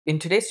In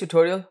today's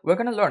tutorial, we're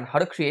going to learn how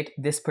to create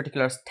this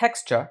particular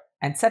texture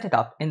and set it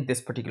up in this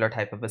particular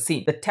type of a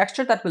scene. The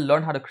texture that we'll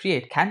learn how to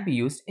create can be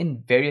used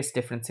in various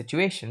different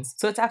situations,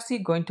 so it's actually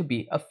going to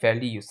be a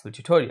fairly useful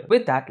tutorial.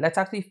 With that, let's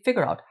actually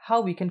figure out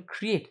how we can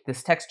create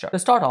this texture. To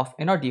start off,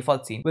 in our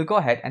default scene, we'll go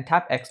ahead and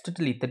tap X to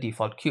delete the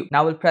default cube.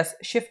 Now we'll press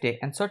Shift A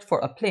and search for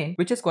a plane,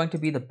 which is going to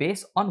be the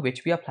base on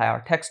which we apply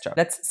our texture.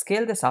 Let's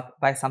scale this up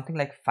by something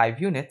like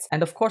 5 units,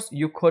 and of course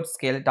you could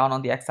scale it down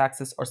on the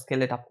X-axis or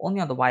scale it up only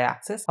on the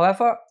Y-axis.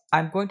 However,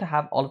 I'm going to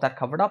have all of that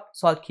covered up,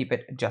 so I'll keep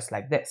it just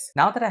like this.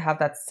 Now that I have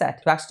that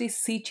set, to actually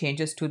see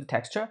changes to the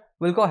texture,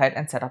 we'll go ahead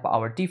and set up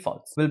our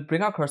defaults. We'll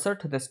bring our cursor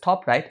to this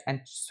top right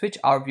and switch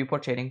our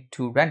viewport shading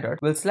to rendered.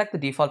 We'll select the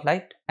default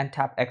light and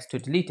tap X to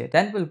delete it.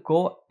 Then we'll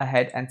go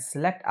ahead and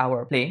select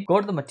our plane, go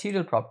to the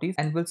material properties,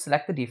 and we'll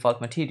select the default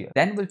material.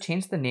 Then we'll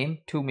change the name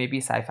to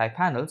maybe Sci-Fi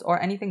panels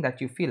or anything that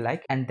you feel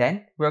like. And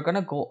then we're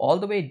gonna go all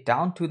the way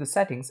down to the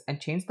settings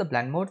and change the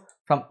blend mode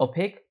from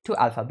opaque to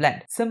alpha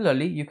blend.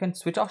 Similarly, you can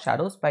switch off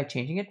shadows by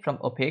changing it from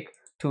opaque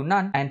to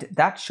none, and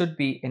that should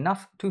be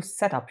enough to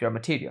set up your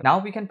material. Now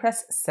we can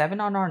press 7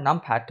 on our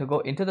numpad to go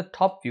into the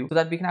top view so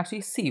that we can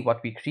actually see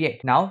what we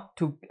create. Now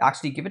to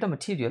actually give it a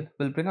material,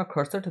 we'll bring our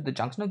cursor to the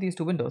junction of these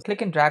two windows,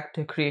 click and drag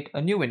to create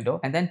a new window,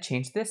 and then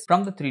change this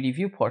from the 3D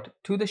viewport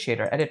to the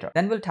shader editor.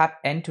 Then we'll tap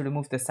N to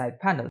remove this side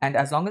panel, and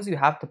as long as you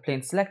have the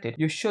plane selected,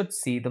 you should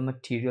see the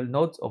material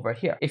nodes over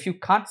here. If you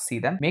can't see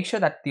them, make sure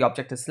that the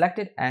object is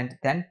selected and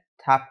then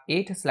tap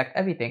A to select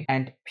everything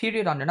and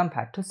period on your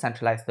numpad to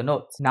centralize the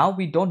nodes. Now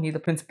we don't need the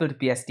principled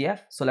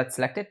BSDF, so let's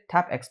select it,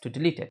 tap X to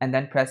delete it, and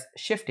then press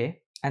Shift A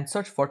and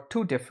search for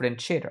two different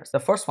shaders. The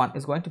first one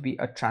is going to be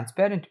a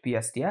transparent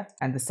BSDF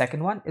and the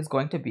second one is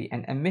going to be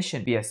an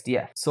emission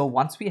BSDF. So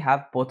once we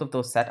have both of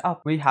those set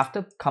up, we have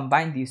to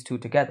combine these two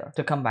together.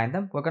 To combine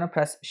them, we're going to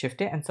press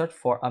Shift A and search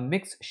for a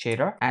mix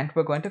shader, and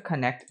we're going to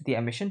connect the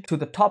emission to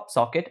the top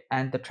socket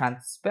and the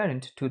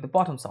transparent to the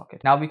bottom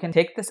socket. Now we can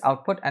take this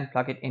output and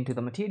plug it into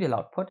the material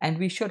output, and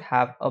we should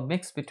have a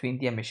mix between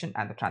the emission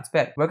and the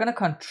transparent. We're going to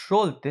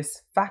control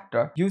this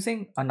factor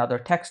using another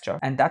texture,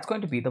 and that's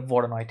going to be the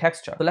Voronoi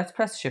texture. So let's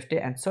press Shift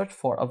A and search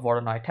for a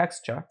Voronoi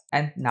texture,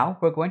 and now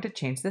we're going to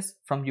change this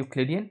from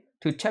Euclidean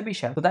to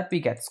Chebyshev so that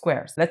we get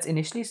squares. Let's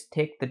initially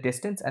take the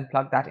distance and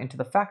plug that into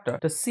the factor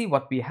to see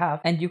what we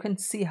have, and you can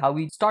see how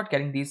we start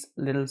getting these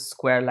little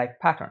square-like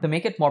patterns. To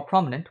make it more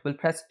prominent, we'll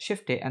press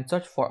Shift A and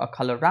search for a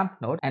color ramp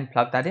node and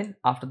plug that in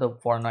after the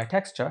Voronoi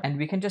texture, and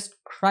we can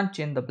just crunch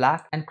in the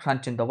black and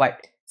crunch in the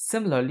white.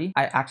 Similarly,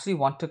 I actually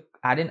want to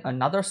add in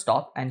another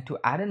stop, and to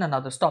add in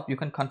another stop, you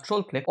can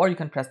control click or you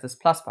can press this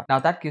plus button. Now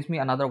that gives me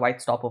another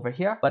white stop over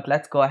here, but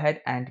let's go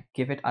ahead and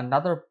give it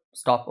another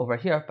stop over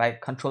here by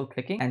control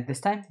clicking, and this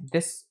time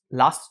this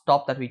last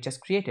stop that we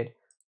just created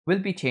will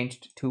be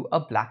changed to a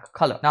black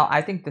color. Now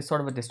I think this sort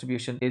of a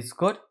distribution is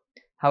good.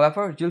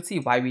 However, you'll see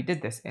why we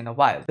did this in a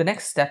while. The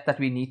next step that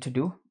we need to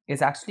do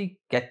is actually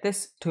get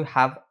this to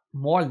have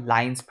more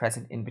lines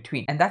present in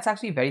between, and that's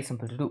actually very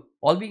simple to do.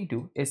 All we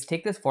do is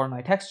take this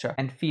Voronoi texture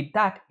and feed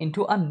that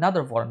into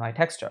another Voronoi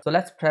texture. So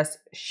let's press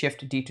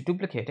Shift D to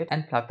duplicate it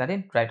and plug that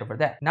in right over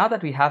there. Now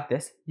that we have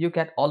this, you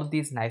get all of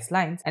these nice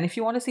lines, and if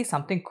you want to see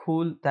something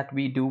cool that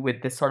we do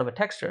with this sort of a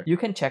texture, you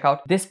can check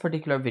out this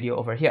particular video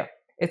over here.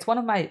 It's one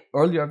of my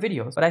earlier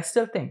videos, but I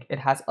still think it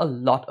has a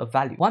lot of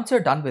value. Once you're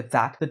done with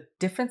that, the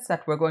difference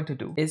that we're going to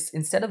do is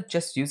instead of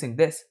just using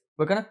this,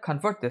 we're going to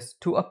convert this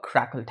to a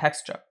crackle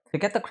texture. To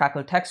get the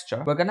crackle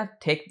texture, we're going to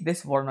take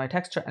this Voronoi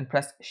texture and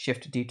press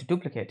Shift D to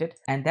duplicate it,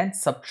 and then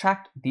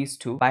subtract these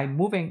two by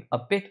moving a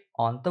bit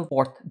on the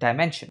fourth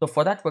dimension. So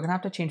for that, we're going to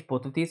have to change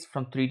both of these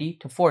from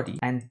 3D to 4D,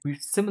 and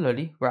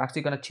similarly, we're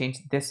actually going to change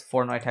this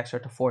Voronoi texture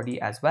to 4D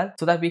as well,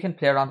 so that we can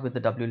play around with the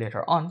W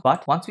later on.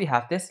 But once we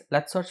have this,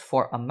 let's search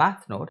for a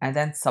math node and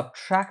then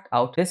subtract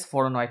out this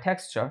Voronoi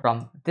texture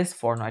from this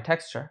Voronoi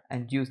texture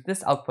and use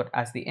this output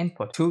as the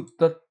input to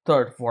the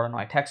third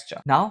Voronoi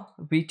texture. Now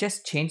we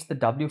just change the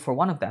W for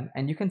one of them,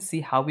 and you can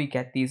see how we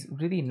get these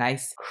really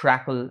nice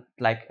crackle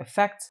like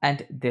effects,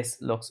 and this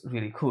looks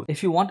really cool.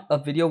 If you want a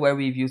video where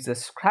we've used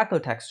this crackle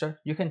texture,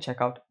 you can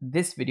check out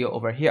this video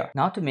over here.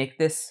 Now to make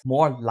this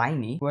more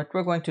liney, what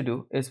we're going to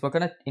do is we're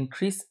going to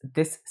increase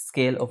this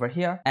scale over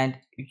here, and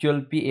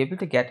you'll be able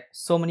to get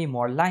so many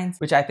more lines,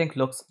 which I think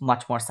looks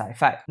much more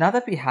sci-fi. Now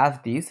that we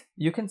have these,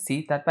 you can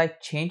see that by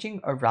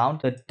changing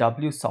around the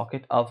W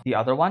socket of the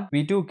other one,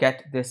 we do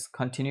get this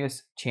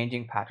continuous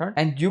changing pattern,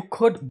 and you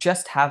could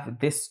just have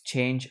this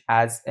change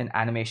as an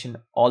animation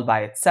all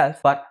by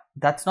itself, but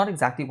that's not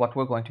exactly what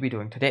we're going to be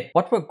doing today.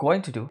 What we're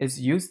going to do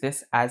is use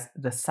this as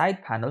the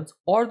side panels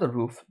or the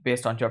roof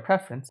based on your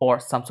preference, or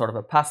some sort of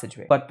a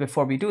passageway. But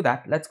before we do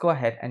that, let's go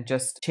ahead and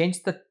just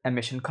change the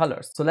emission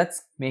colors. So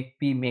let's make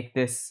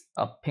this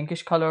a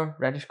pinkish color,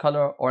 reddish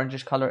color,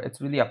 orangish color. It's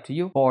really up to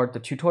you. For the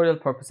tutorial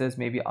purposes,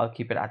 maybe I'll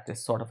keep it at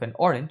this sort of an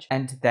orange,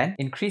 and then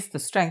increase the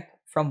strength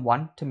from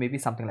 1 to maybe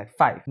something like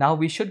 5. Now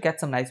we should get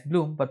some nice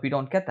bloom, but we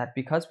don't get that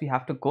because we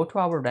have to go to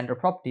our render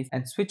properties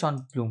and switch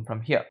on bloom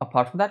from here.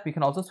 Apart from that, we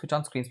can also switch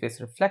on screen space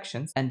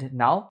reflections, and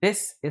now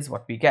this is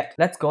what we get.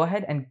 Let's go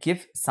ahead and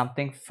give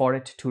something for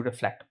it to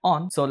reflect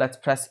on. So let's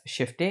press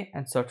Shift A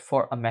and search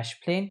for a mesh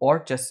plane,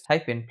 or just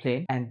type in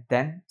plane and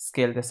then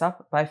scale this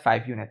up by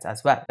 5 units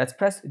as well. Let's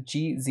press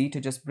GZ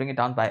to just bring it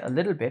down by a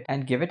little bit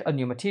and give it a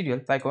new material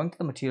by going to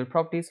the material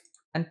properties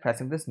and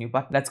pressing this new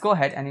button. Let's go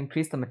ahead and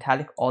increase the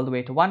metallic all the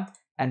way to 1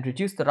 and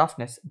reduce the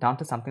roughness down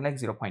to something like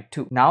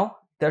 0.2. Now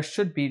there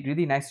should be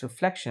really nice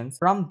reflections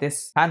from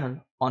this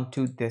panel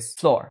onto this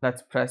floor.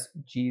 Let's press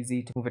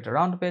GZ to move it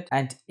around a bit.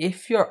 And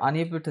if you're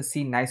unable to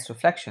see nice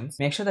reflections,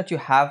 make sure that you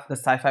have the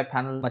Sci-Fi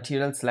panel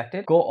material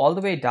selected. Go all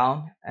the way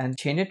down and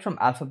change it from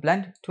alpha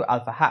blend to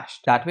alpha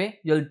hash. That way,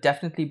 you'll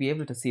definitely be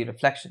able to see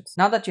reflections.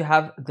 Now that you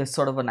have this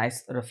sort of a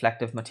nice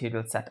reflective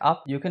material set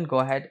up, you can go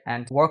ahead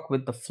and work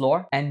with the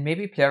floor and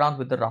maybe play around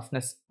with the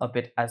roughness a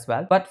bit as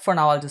well. But for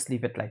now, I'll just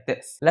leave it like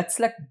this. Let's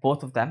select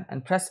both of them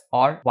and press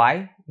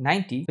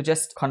RY90 to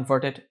just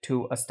convert it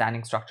to a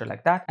standing structure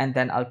like that. And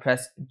then I'll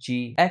press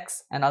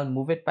GX and I'll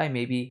move it by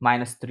maybe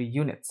 -3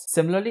 units.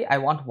 Similarly, I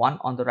want one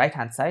on the right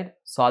hand side,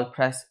 so I'll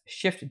press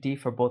Shift D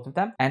for both of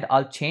them, and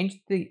I'll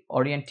change the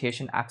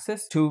orientation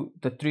axis to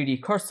the 3D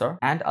cursor,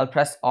 and I'll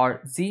press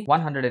RZ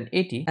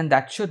 180, and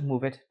that should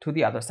move it to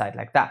the other side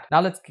like that.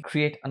 Now let's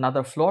create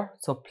another floor.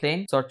 So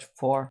plane, search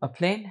for a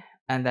plane,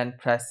 and then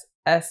press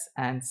S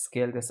and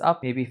scale this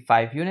up maybe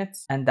 5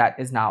 units, and that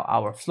is now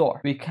our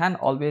floor. We can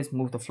always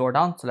move the floor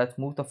down, so let's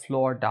move the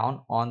floor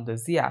down on the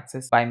Z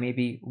axis by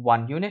maybe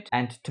 1 unit,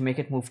 and to make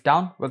it move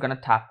down we're going to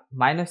tap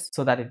minus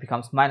so that it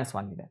becomes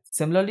 -1 unit.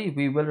 Similarly,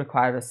 we will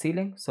require a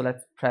ceiling, so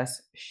let's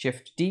press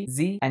Shift D,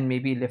 Z, and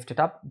maybe lift it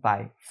up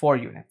by 4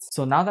 units.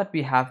 So now that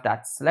we have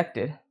that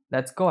selected,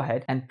 let's go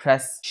ahead and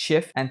press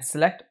Shift and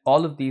select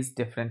all of these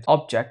different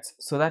objects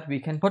so that we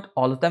can put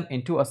all of them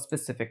into a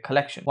specific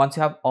collection. Once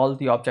you have all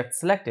the objects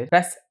selected,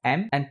 press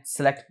M and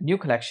select new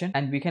collection,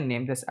 and we can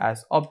name this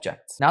as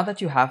objects. Now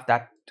that you have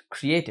that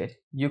created,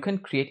 you can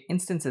create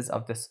instances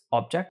of this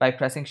object by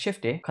pressing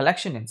Shift A,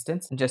 collection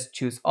instance, and just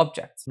choose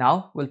objects.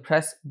 Now we'll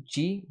press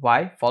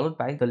GY followed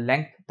by the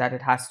length that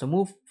it has to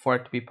move for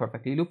it to be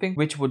perfectly looping,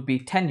 which would be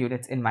 10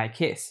 units in my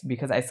case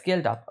because I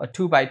scaled up a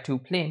 2x2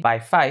 plane by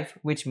 5,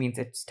 which means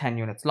it's 10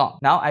 units long.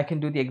 Now I can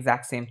do the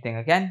exact same thing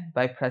again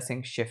by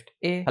pressing Shift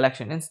A,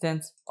 collection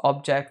instance,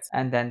 objects,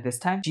 and then this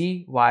time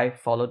GY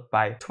followed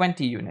by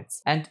 20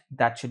 units, and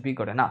that should be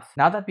good enough.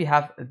 Now that we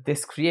have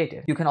this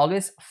created, you can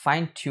always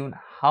fine tune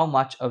how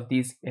much of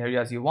these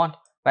areas you want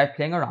by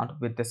playing around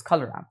with this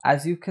color ramp.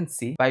 As you can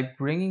see, by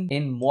bringing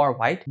in more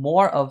white,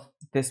 more of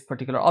this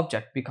particular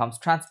object becomes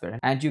transparent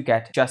and you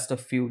get just a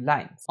few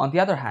lines. On the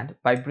other hand,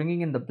 by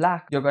bringing in the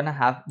black, you're going to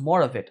have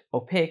more of it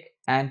opaque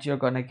and you're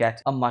going to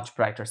get a much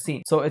brighter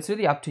scene. So it's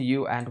really up to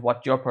you and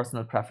what your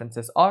personal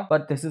preferences are,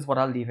 but this is what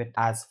I'll leave it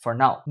as for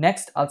now.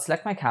 Next, I'll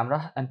select my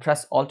camera and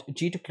press Alt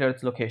G to clear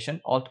its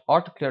location, Alt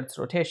R to clear its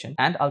rotation,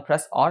 and I'll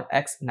press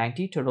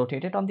RX90 to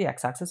rotate it on the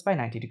X-axis by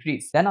 90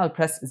 degrees. Then I'll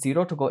press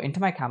 0 to go into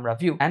my camera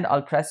view, and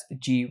I'll press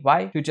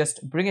GY to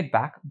just bring it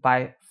back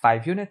by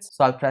 5 units.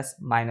 So I'll press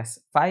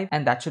 -5,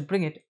 and that should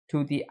bring it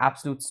to the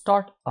absolute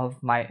start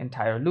of my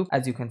entire loop,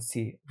 as you can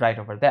see right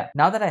over there.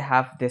 Now that I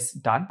have this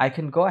done, I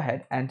can go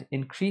ahead and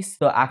increase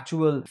the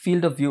actual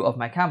field of view of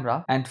my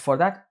camera, and for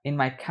that, in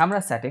my camera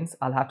settings,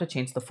 I'll have to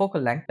change the focal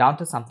length down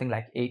to something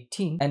like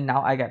 18, and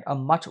now I get a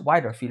much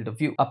wider field of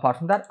view. Apart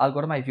from that, I'll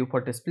go to my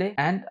viewport display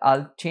and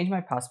I'll change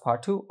my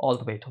passbar to all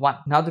the way to 1.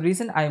 Now the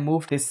reason I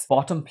moved this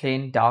bottom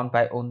plane down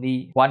by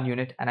only 1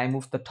 unit and I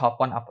moved the top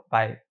one up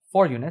by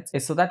 4 units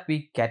is so that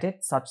we get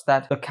it such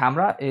that the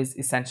camera is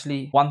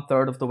essentially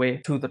 1/3 of the way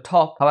to the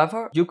top.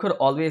 However, you could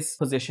always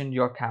position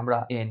your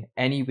camera in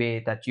any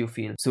way that you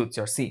feel suits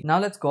your scene. Now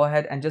let's go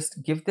ahead and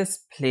just give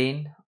this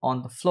plane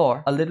on the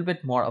floor a little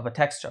bit more of a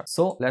texture.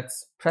 So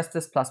let's press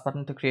this plus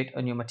button to create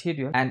a new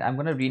material, and I'm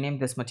going to rename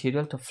this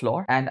material to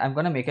floor, and I'm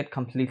going to make it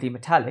completely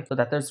metallic so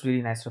that there's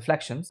really nice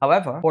reflections.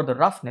 However, for the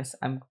roughness,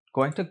 I'm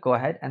going to go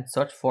ahead and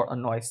search for a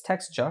noise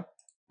texture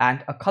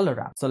and a color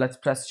ramp. So let's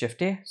press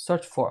Shift A,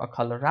 search for a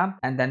color ramp,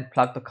 and then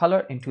plug the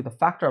color into the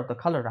factor of the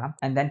color ramp,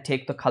 and then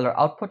take the color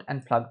output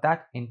and plug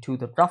that into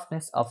the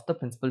roughness of the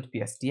principled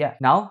BSDF.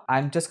 Now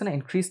I'm just going to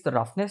increase the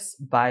roughness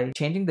by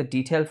changing the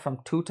detail from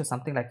 2 to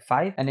something like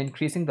 5 and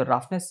increasing the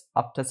roughness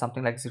up to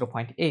something like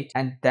 0.8,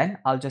 and then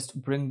I'll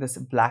just bring this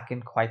black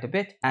in quite a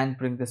bit and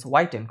bring this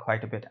white in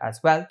quite a bit as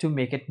well to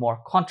make it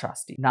more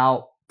contrasty.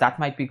 Now that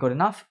might be good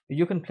enough.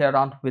 You can play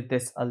around with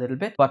this a little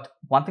bit, but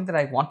one thing that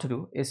I want to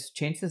do is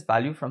change this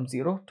value from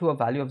 0 to a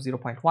value of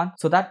 0.1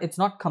 so that it's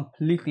not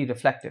completely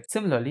reflective.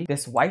 Similarly,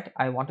 this white,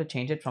 I want to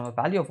change it from a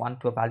value of 1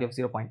 to a value of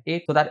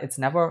 0.8 so that it's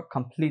never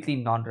completely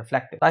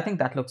non-reflective. I think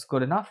that looks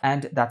good enough,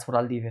 and that's what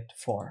I'll leave it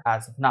for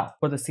as of now.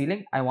 For the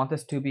ceiling, I want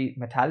this to be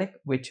metallic,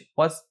 which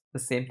was the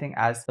same thing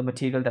as the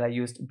material that I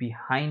used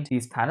behind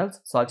these panels.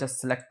 So I'll just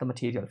select the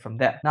material from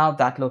there. Now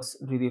that looks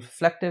really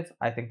reflective.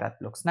 I think that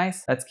looks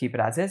nice. Let's keep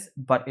it as is.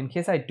 But in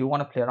case I do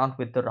want to play around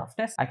with the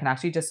roughness, I can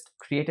actually just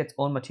create its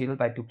own material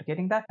by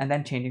duplicating that and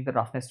then changing the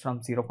roughness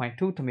from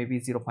 0.2 to maybe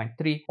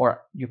 0.3,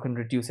 or you can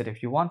reduce it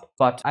if you want.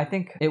 But I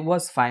think it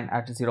was fine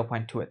at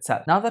 0.2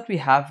 itself. Now that we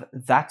have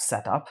that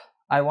set up,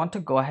 I want to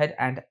go ahead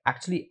and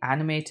actually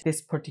animate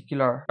this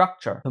particular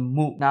structure to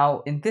move.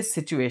 Now, in this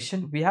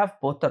situation, we have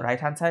both the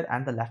right-hand side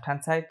and the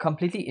left-hand side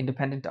completely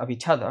independent of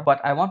each other, but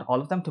I want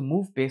all of them to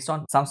move based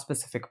on some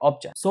specific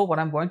object. So what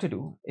I'm going to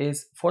do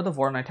is, for the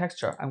Voronoi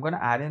texture, I'm going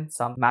to add in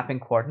some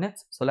mapping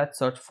coordinates. So let's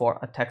search for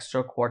a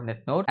texture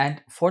coordinate node.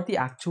 And for the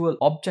actual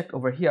object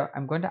over here,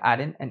 I'm going to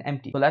add in an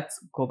empty. So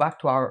let's go back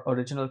to our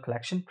original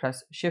collection,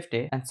 press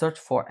Shift-A and search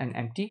for an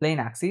empty plane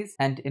axis.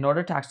 And in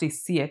order to actually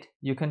see it,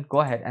 you can go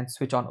ahead and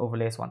switch on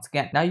overlay once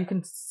again. Now you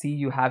can see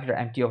you have your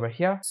empty over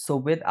here. So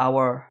with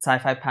our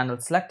Sci-Fi panel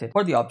selected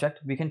for the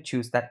object, we can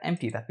choose that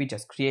empty that we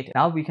just created.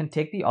 Now we can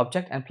take the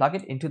object and plug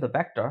it into the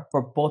vector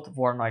for both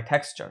Voronoi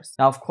textures.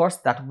 Now, of course,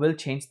 that will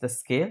change the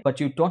scale,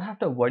 but you don't have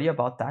to worry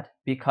about that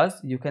because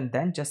you can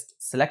then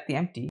just select the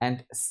empty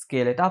and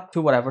scale it up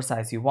to whatever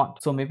size you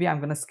want. So maybe I'm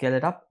going to scale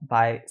it up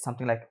by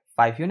something like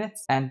 5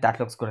 units, and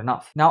that looks good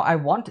enough. Now I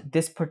want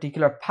this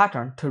particular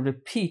pattern to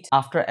repeat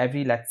after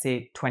every, let's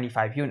say,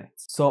 25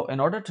 units. So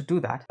in order to do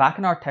that, back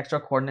in our texture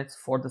coordinates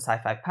for the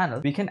Sci-Fi panel,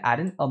 we can add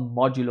in a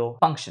modulo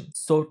function.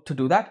 So to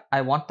do that,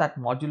 I want that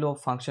modulo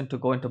function to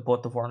go into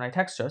both the Voronoi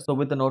textures. So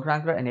with the node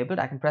wrangler enabled,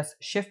 I can press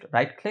Shift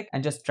right click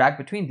and just drag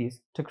between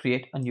these to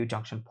create a new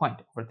junction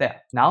point over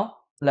there. Now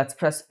let's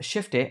press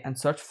Shift-A and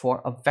search for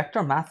a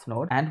vector math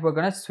node, and we're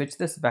going to switch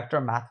this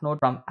vector math node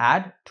from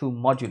add to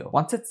modulo.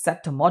 Once it's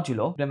set to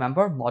modulo,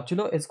 remember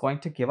modulo is going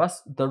to give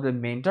us the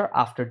remainder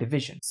after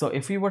division. So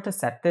if we were to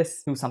set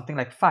this to something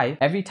like 5,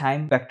 every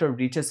time vector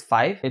reaches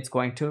 5, it's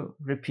going to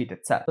repeat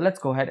itself. So let's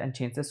go ahead and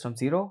change this from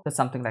 0 to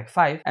something like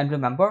 5. And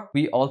remember,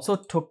 we also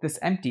took this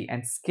empty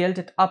and scaled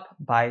it up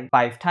by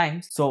 5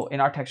 times. So in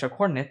our texture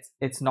coordinates,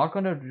 it's not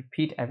going to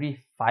repeat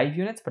every 5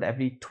 units, but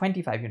every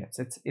 25 units.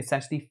 It's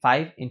essentially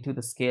 5 into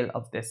the scale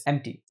of this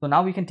empty. So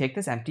now we can take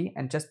this empty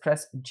and just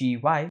press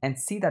GY and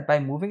see that by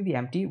moving the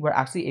empty, we're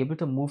actually able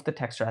to move the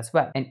texture as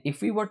well. And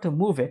if we were to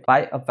move it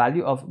by a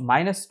value of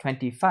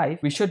 -25,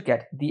 we should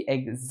get the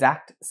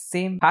exact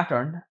same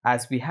pattern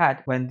as we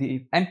had when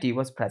the empty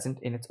was present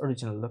in its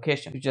original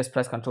location. If you just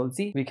press Ctrl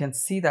Z, we can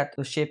see that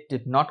the shape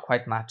did not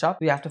quite match up.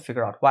 We have to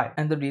figure out why.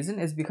 And the reason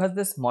is because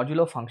this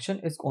modulo function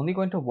is only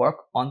going to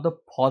work on the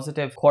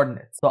positive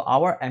coordinates. So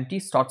our empty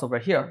starts over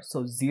here,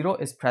 so 0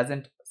 is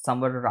present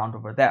somewhere around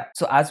over there.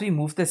 So as we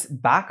move this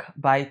back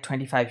by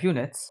 25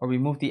 units, or we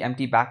move the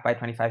empty back by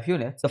 25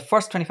 units, the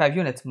first 25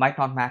 units might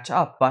not match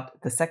up, but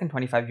the second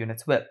 25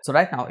 units will. So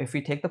right now, if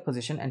we take the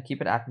position and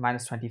keep it at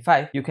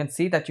 -25, you can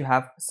see that you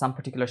have some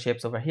particular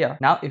shapes over here.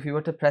 Now, if we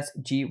were to press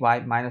GY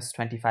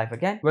 -25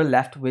 again, we're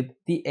left with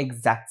the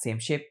exact same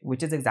shape,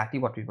 which is exactly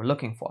what we were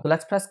looking for. So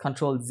let's press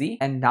Ctrl Z,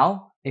 and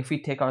now if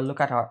we take a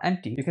look at our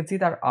empty, you can see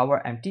that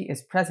our empty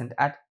is present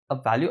at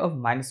a value of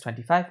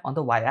 -25 on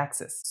the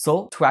y-axis.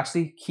 So to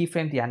actually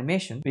keyframe the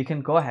animation, we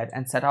can go ahead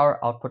and set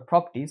our output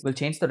properties. We'll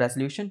change the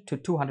resolution to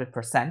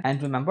 200%.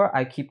 And remember,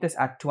 I keep this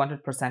at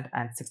 200%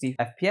 and 60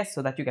 FPS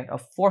so that you get a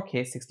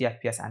 4K 60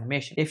 FPS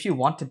animation. If you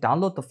want to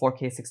download the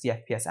 4K 60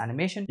 FPS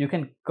animation, you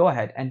can go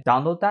ahead and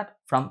download that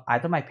from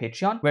either my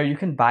Patreon, where you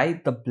can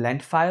buy the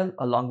blend file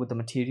along with the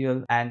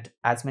material and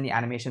as many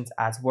animations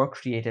as were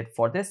created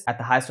for this at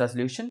the highest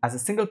resolution as a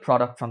single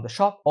product from the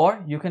shop,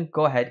 or you can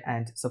go ahead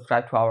and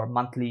subscribe to our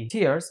monthly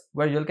tiers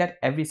where you'll get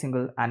every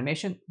single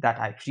animation that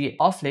I create.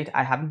 Of late,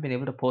 I haven't been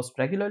able to post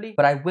regularly,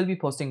 but I will be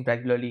posting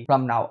regularly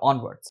from now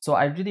onwards. So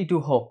I really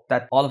do hope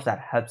that all of that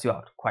helps you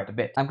out quite a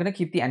bit. I'm going to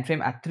keep the end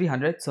frame at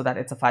 300 so that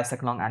it's a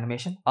 5-second long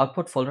animation.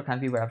 Output folder can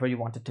be wherever you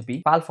want it to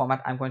be. File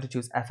format, I'm going to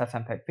choose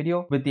FFmpeg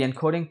video with the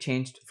encoding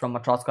changed from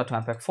Matroska to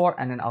MPEG-4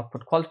 and an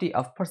output quality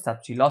of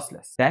perceptually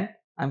lossless. Then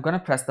I'm going to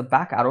press the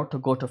back arrow to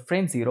go to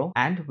frame 0,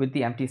 and with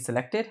the empty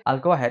selected, I'll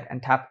go ahead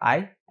and tap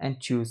I and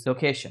choose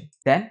location.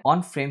 Then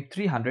on frame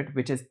 300,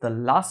 which is the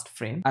last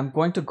frame, I'm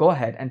going to go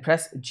ahead and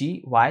press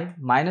GY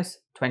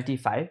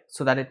 -25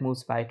 so that it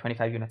moves by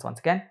 25 units once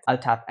again. I'll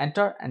tap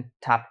enter and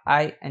tap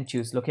I and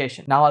choose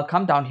location. Now I'll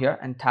come down here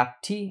and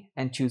tap T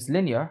and choose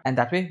linear, and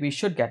that way we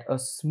should get a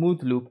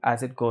smooth loop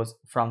as it goes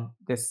from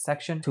this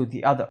section to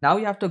the other. Now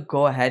we have to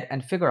go ahead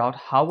and figure out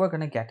how we're going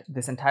to get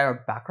this entire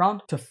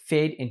background to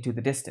fade into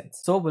the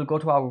distance. So we'll go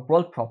to our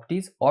world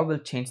properties, or we'll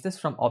change this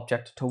from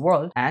object to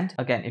world. And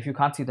again, if you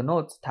can't see the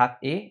nodes, tap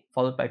A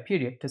followed by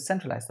period to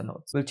centralize the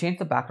nodes. We'll change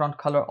the background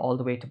color all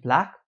the way to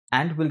black.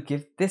 and we'll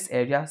give this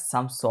area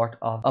some sort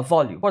of a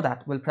volume. For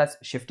that, we'll press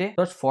Shift A,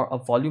 search for a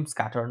volume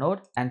scatter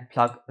node, and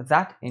plug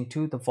that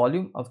into the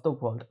volume of the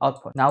world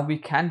output. Now we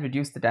can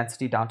reduce the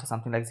density down to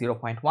something like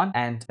 0.1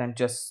 and then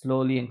just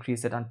slowly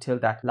increase it until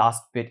that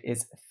last bit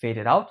is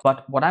faded out.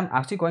 But what I'm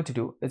actually going to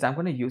do is I'm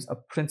going to use a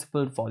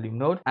principled volume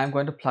node. I'm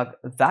going to plug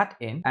that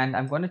in, and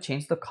I'm going to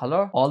change the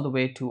color all the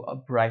way to a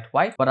bright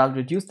white, but I'll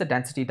reduce the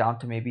density down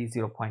to maybe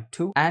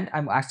 0.2, and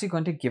I'm actually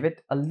going to give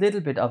it a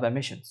little bit of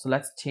emission. So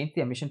let's change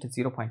the emission to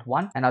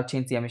 0.1, and I'll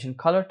change the emission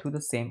color to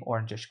the same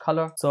orangish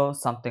color, so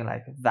something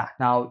like that.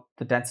 Now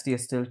the density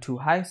is still too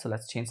high, so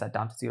let's change that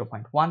down to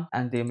 0.1,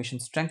 and the emission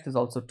strength is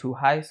also too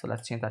high, so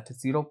let's change that to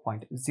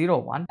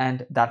 0.01,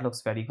 and that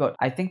looks very good.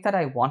 I think that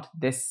I want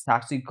this to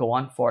actually go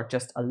on for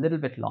just a little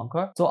bit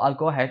longer, so I'll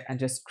go ahead and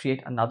just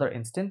create another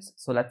instance.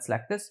 So let's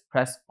select this,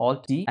 press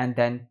Alt D, and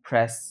then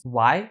press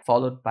Y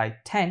followed by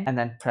 10, and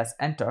then press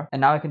enter,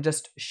 and now I can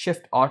just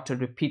Shift R to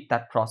repeat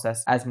that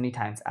process as many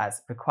times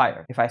as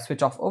required. If I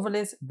switch off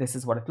overlays, this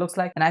is what it looks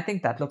like, and I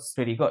think that looks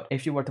pretty good.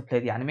 If you were to play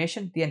the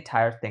animation, the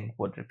entire thing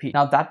would repeat.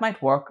 Now that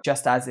might work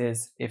just as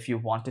is if you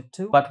wanted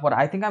to, but what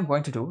I think I'm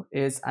going to do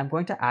is I'm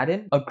going to add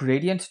in a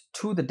gradient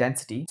to the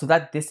density so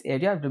that this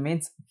area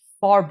remains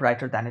far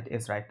brighter than it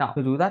is right now.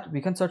 To do that,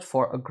 we can search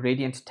for a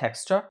gradient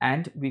texture,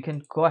 and we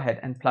can go ahead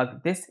and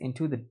plug this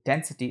into the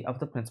density of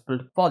the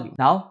principled volume.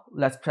 Now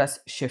let's press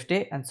Shift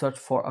A and search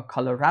for a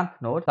color ramp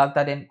node, plug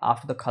that in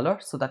after the color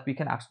so that we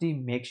can actually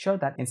make sure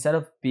that instead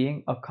of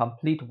being a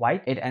complete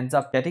white, it ends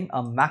up getting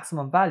a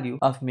maximum value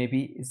of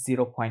maybe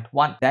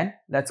 0.1. Then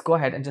let's go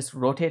ahead and just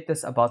rotate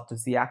this about the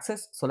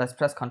Z-axis. So let's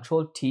press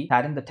Ctrl T,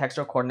 add in the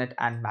texture coordinate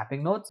and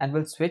mapping nodes, and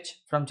we'll switch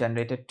from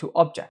generated to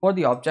object. For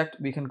the object,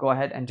 we can go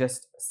ahead and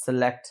just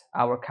select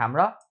our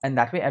camera, and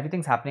that way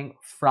everything's happening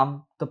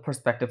from the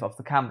perspective of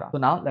the camera. So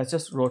now let's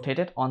just rotate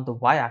it on the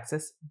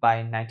y-axis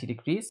by 90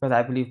 degrees, because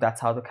I believe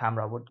that's how the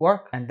camera would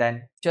work, and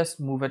then just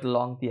move it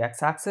along the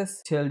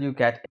x-axis till you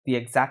get the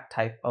exact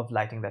type of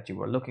lighting that you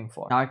were looking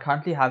for. Now I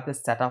currently have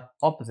this set up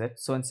opposite,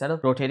 so instead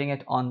of rotating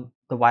it on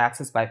the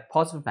y-axis by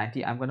positive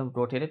 90, I'm going to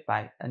rotate it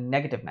by a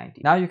negative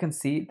 90. Now you can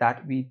see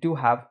that we do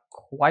have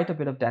quite a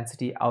bit of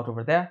density out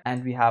over there,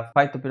 and we have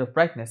quite a bit of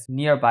brightness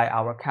nearby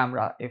our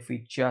camera if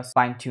we just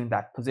fine-tune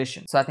that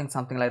position. So I think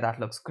something like that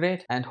looks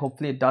great, and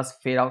hopefully it does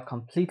fade out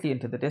completely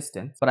into the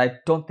distance, but I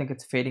don't think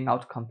it's fading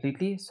out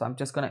completely, so I'm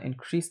just going to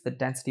increase the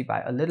density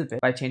by a little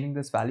bit by changing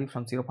this value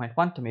from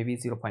 0.1 to maybe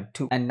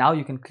 0.2, and now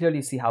you can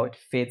clearly see how it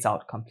fades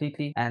out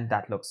completely, and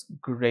that looks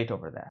great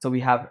over there. So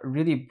we have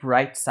really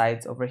bright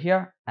sides over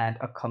here and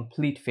a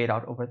complete fade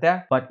out over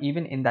there, but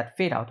even in that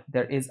fade out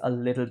there is a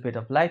little bit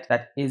of light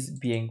that is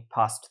being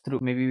passed through.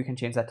 Maybe we can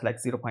change that to like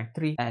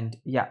 0.3, and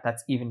yeah,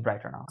 that's even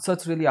brighter now. So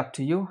it's really up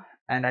to you.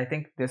 And I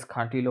think this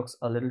currently looks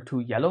a little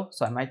too yellow,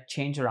 so I might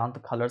change around the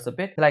colors a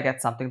bit till I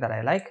get something that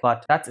I like,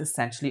 but that's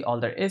essentially all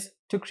there is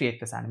to create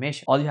this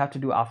animation. All you have to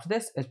do after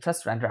this is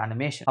press render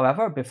animation.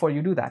 However, before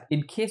you do that,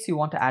 in case you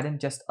want to add in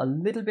just a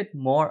little bit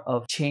more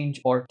of change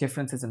or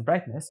differences in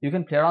brightness, you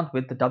can play around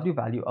with the W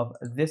value of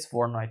this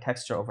Voronoi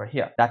texture over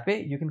here. That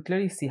way you can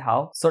clearly see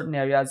how certain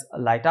areas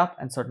light up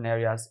and certain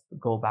areas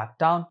go back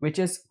down, which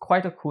is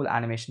quite a cool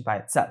animation by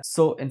itself.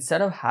 So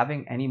instead of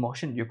having any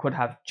motion, you could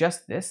have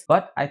just this,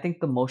 but I think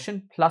the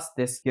motion plus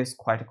this gives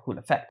quite a cool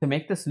effect. To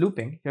make this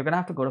looping, you're gonna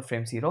have to go to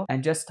frame 0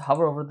 and just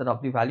hover over the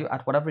W value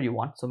at whatever you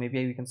want. So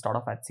maybe we can start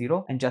off at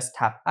 0 and just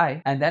tap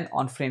I, and then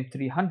on frame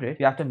 300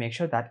 you have to make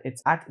sure that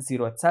it's at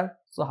 0 itself,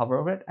 so hover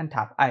over it and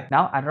tap I.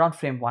 Now at around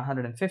frame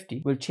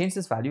 150 we'll change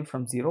this value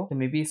from 0 to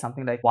maybe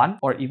something like 1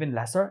 or even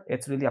lesser.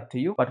 It's really up to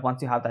you, but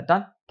once you have that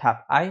done,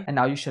 tap I, and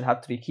now you should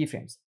have 3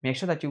 keyframes. Make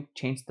sure that you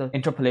change the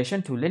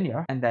interpolation to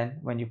linear, and then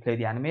when you play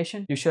the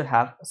animation you should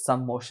have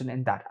some motion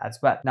in that as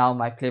well. Now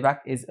my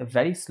playback is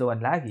very slow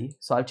and laggy,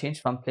 so I'll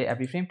change from play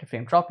every frame to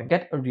frame dropping.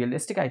 Get a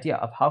realistic idea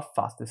of how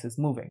fast this is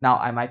moving. Now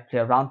I might play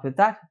around with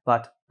that,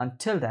 but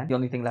until then, the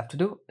only thing left to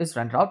do is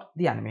render out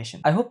the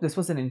animation. I hope this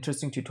was an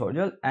interesting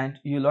tutorial and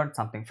you learned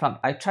something from it.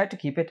 I tried to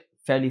keep it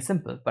fairly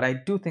simple, but I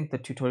do think the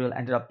tutorial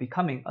ended up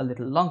becoming a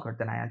little longer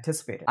than I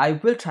anticipated. I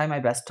will try my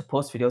best to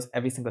post videos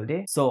every single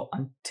day, so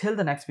until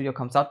the next video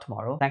comes out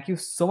tomorrow, thank you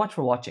so much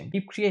for watching,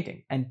 keep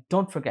creating, and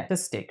don't forget to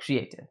stay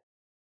creative.